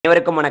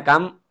அனைவருக்கும்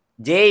வணக்கம்.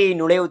 JEE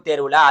நுழைவுத்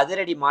தேர்வுல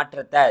அதிரடி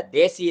மாற்றத்தை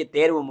தேசிய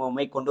தேர்வு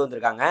முகமை கொண்டு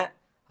வந்திருக்காங்க.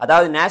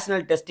 அதாவது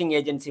நேஷனல் டெஸ்டிங்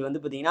ஏஜென்சி வந்து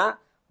பார்த்தீங்கன்னா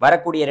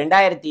வரக்கூடிய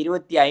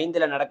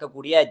 2025ல்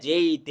நடக்கக்கூடிய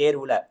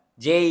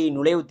JEE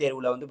நுழைவுத்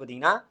தேர்வுல வந்து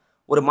பார்த்தீங்கன்னா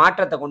ஒரு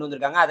மாற்றத்தை கொண்டு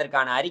வந்திருக்காங்க.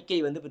 அதற்கான அறிக்கை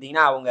வந்து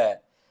பார்த்தீங்கன்னா அவங்க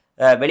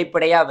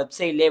வெளிப்படையாக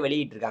வெப்சைட்லேயே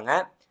வெளியிட்டிருக்காங்க.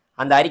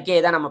 அந்த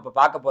அறிக்கையை தான் நம்ம இப்போ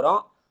பார்க்க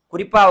போகிறோம்.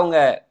 குறிப்பாக அவங்க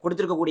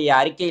கொடுத்துருக்கக்கூடிய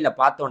அறிக்கையில்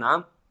பார்த்தோன்னா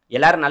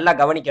எல்லாரும் நல்லா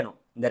கவனிக்கணும்.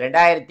 இந்த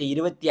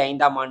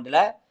 2025ஆம்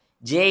ஆண்டில்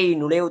JEE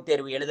நுழைவுத்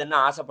தேர்வு எழுதணும்னு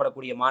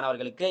ஆசைப்படக்கூடிய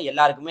மாணவர்களுக்கு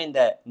எல்லாருக்குமே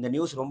இந்த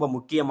நியூஸ் ரொம்ப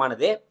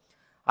முக்கியமானது.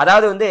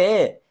 அதாவது வந்து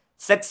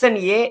செக்ஷன்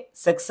ஏ,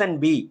 செக்ஷன்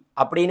பி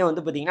அப்படின்னு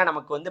வந்து பார்த்தீங்கன்னா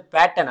நமக்கு வந்து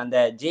பேட்டர்ன், அந்த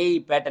JEE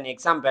பேட்டர்ன்,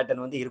 எக்ஸாம்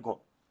பேட்டர்ன் வந்து இருக்கும்.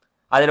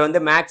 அதில்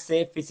வந்து மேக்ஸு,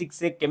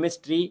 ஃபிசிக்ஸு,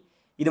 கெமிஸ்ட்ரி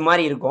இது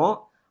மாதிரி இருக்கும்.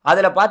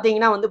 அதில்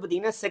பார்த்தீங்கன்னா வந்து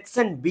பார்த்தீங்கன்னா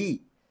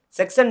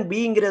செக்ஷன்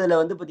பிங்கிறதுல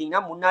வந்து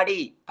பார்த்தீங்கன்னா முன்னாடி,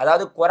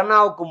 அதாவது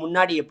கொரோனாவுக்கு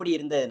முன்னாடி எப்படி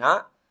இருந்ததுன்னா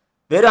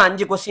வெறும்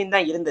 5 கொஸ்டின்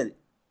தான் இருந்தது.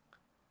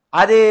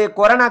 அது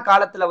கொரோனா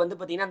காலத்தில் வந்து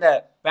பார்த்தீங்கன்னா அந்த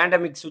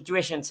பேண்டமிக்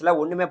சுச்சுவேஷன்ஸில்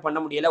ஒன்றுமே பண்ண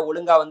முடியலை,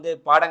 ஒழுங்காக வந்து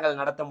பாடங்கள்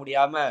நடத்த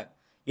முடியாமல்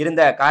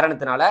இருந்த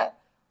காரணத்தினால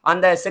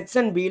அந்த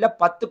செக்ஷன் பியில்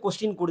 10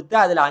 கொஸ்டின் கொடுத்து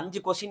அதில் 5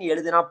 கொஸ்டின்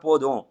எழுதுனா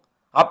போதும்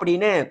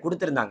அப்படின்னு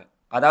கொடுத்துருந்தாங்க.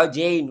 அதாவது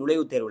JEE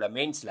நுழைவுத் தேர்வில்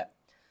மெயின்ஸில்.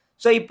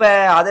 ஸோ இப்போ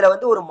அதில்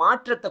வந்து ஒரு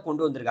மாற்றத்தை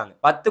கொண்டு வந்திருக்காங்க.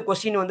 10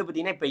 கொஸ்டின் வந்து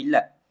பார்த்தீங்கன்னா இப்போ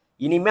இல்லை,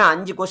 இனிமேல்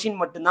 5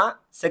 கொஸ்டின் மட்டும்தான்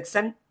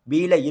செக்ஷன்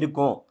பியில்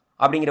இருக்கும்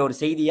அப்படிங்கிற ஒரு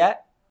செய்தியை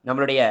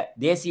நம்மளுடைய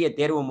தேசிய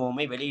தேர்வு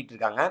முகமை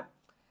வெளியிட்டிருக்காங்க.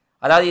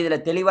 அதாவது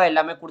இதில் தெளிவாக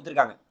எல்லாமே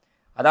கொடுத்துருக்காங்க.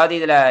 அதாவது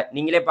இதில்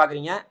நீங்களே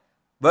பார்க்குறீங்க,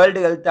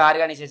 world health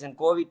organisation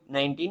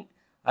COVID-19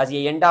 as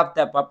a end of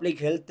the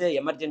public health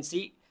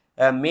emergency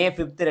May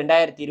 5th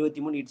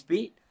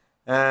 2023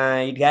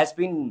 it has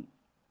been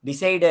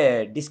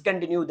decided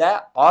discontinue the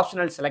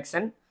optional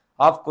selection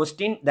of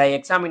question. The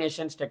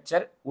examination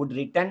structure would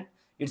return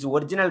its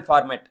original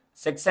format.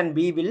 Section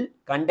B will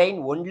contain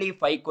only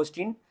 5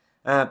 questions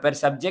per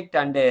subject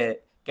and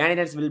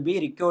candidates will be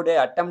required to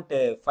attempt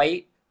 5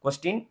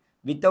 questions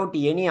without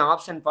any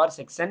option for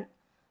section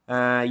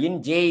in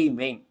JEE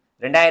main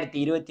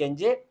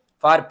 2025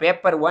 for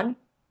paper 1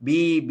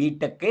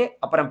 BTech,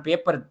 அப்புறம்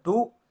paper 2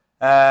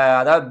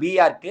 அதாவது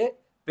பிஆர்க்கு,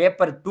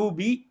 paper 2B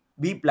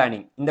B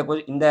planning.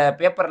 இந்த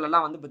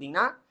பேப்பர்லலாம் வந்து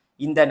பார்த்தீங்கன்னா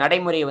இந்த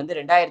நடைமுறையை வந்து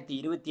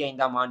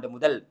 2025ஆம் ஆண்டு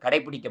முதல்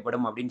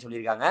கடைபிடிக்கப்படும் அப்படின்னு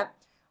சொல்லியிருக்காங்க.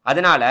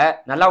 அதனால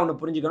நல்லா ஒன்று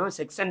புரிஞ்சுக்கணும்,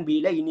 செக்ஷன்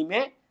பியில்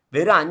இனிமேல்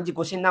வெறும் 5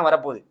 கொஸ்டின் தான்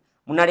வரப்போகுது.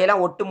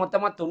 முன்னாடியெல்லாம் ஒட்டு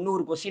மொத்தமாக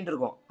 90 கொஸ்டின்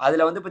இருக்கும்.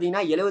 அதில் வந்து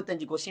பார்த்தீங்கன்னா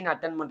 75 கொஸ்டின்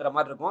அட்டன் பண்ணுற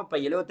மாதிரி இருக்கும். இப்போ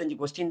 75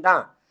 கொஸ்டின்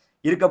தான்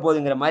இருக்க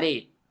போகுதுங்கிற மாதிரி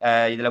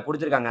இதில்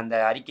கொடுத்துருக்காங்க. அந்த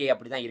அறிக்கை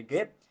அப்படி தான்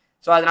இருக்குது.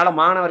 ஸோ அதனால்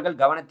மாணவர்கள்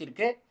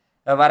கவனத்திற்கு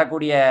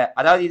வரக்கூடிய,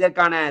 அதாவது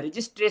இதற்கான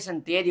ரிஜிஸ்ட்ரேஷன்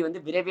தேதி வந்து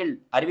விரைவில்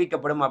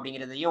அறிவிக்கப்படும்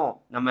அப்படிங்கிறதையும்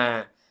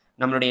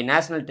நம்மளுடைய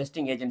நேஷனல்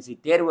டெஸ்டிங் ஏஜென்சி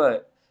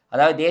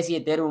அதாவது தேசிய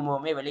தேர்வு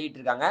முகமே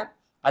வெளியிட்டிருக்காங்க.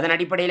 அதன்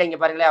அடிப்படையில்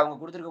இங்கே பாருங்களேன், அவங்க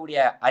கொடுத்துருக்கக்கூடிய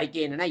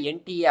அறிக்கை என்னென்னா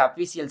NTA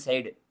official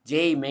side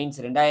JEE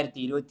mains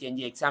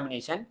 2025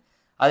 examination.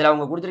 அதில்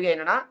அவங்க கொடுத்துருக்க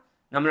என்னென்னா,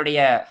 நம்மளுடைய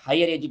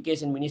higher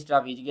education minister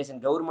of education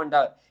government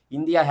of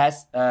India has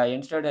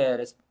என்ஸ்டர்ட்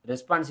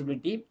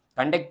responsibility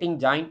conducting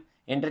joint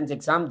entrance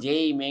exam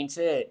JEE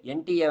mains.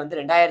 NTA வந்து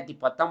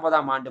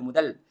 2019ஆம் ஆண்டு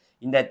முதல்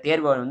இந்த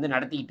தேர்வை வந்து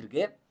நடத்திக்கிட்டு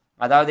இருக்கு,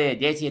 அதாவது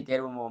தேசிய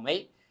தேர்வு முகமை.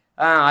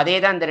 அதே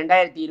தான் இந்த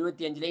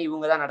 2025லேயே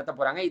இவங்க தான் நடத்த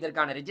போகிறாங்க.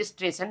 இதற்கான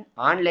registration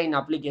online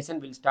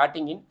application will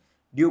starting in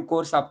due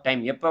course of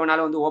time. எப்போ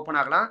வேணாலும் வந்து ஓப்பன்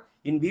ஆகலாம்.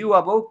 இன் வியூ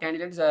அபவ்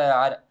கேண்டிடேட்ஸ்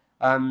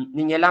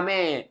நீங்கள் எல்லாமே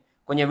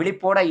கொஞ்சம்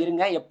விழிப்போடு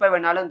இருங்க. எப்போ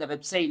வேணாலும் இந்த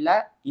வெப்சைட்டில்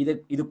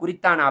இது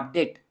குறித்தான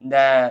அப்டேட், இந்த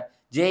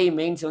JEE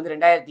மெயின்ஸ் வந்து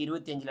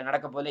 2025ல்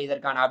நடக்க போதில்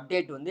இதற்கான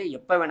அப்டேட் வந்து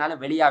எப்போ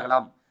வேணாலும்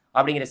வெளியாகலாம்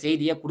அப்படிங்கிற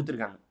செய்தியை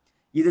கொடுத்துருக்காங்க.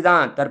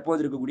 இதுதான்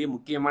தற்போது இருக்கக்கூடிய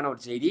முக்கியமான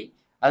ஒரு செய்தி.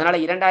 அதனால்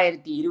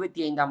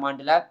 2025ஆம்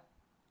ஆண்டில்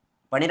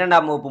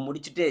 12ஆம் வகுப்பு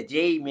முடிச்சுட்டு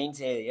JEE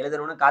மெயின்ஸ்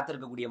எழுதணும்னு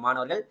காத்திருக்கக்கூடிய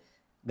மாணவர்கள்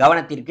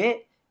கவனத்திற்கு,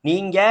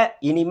 நீங்கள்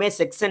இனிமேல்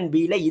செக்ஷன்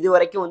பியில் இது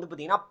வரைக்கும் வந்து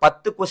பார்த்தீங்கன்னா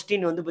 10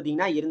 கொஸ்டின் வந்து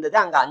பார்த்தீங்கன்னா இருந்தது.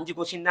 அங்கே 5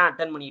 கொஸ்டின் தான்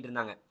அட்டன் பண்ணிட்டு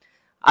இருந்தாங்க.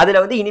 அதில்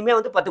வந்து இனிமேல்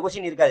வந்து 10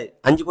 கொஸ்டின் இருக்காது,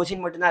 5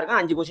 கொஸ்டின் மட்டும் தான் இருக்கும்.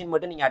 5 கொஸ்டின்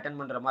மட்டும் நீங்கள் அட்டன்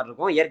பண்ணுற மாதிரி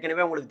இருக்கும்.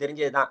 ஏற்கனவே உங்களுக்கு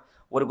தெரிஞ்சது தான்,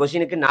 ஒரு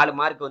கொஸ்டினுக்கு 4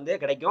 மார்க் வந்து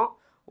கிடைக்கும்.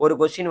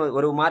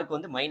 ஒரு மார்க்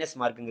வந்து மைனஸ்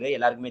மார்க்குங்கிறது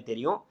எல்லாருக்குமே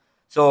தெரியும்.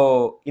 ஸோ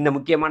இந்த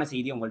முக்கியமான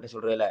செய்தி உங்கள்கிட்ட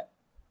சொல்கிறதில்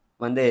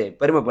வந்து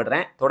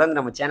பெருமைப்படுறேன். தொடர்ந்து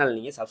நம்ம சேனலை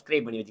நீங்கள்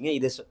சப்ஸ்கிரைப் பண்ணி வச்சுங்க.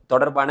 இது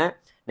தொடர்பான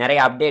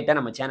நிறைய அப்டேட்டை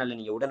நம்ம சேனலில்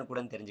நீங்கள்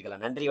உடனுக்குடன்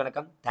தெரிஞ்சுக்கலாம். நன்றி,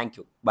 வணக்கம்,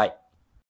 தேங்க்யூ, பாய்.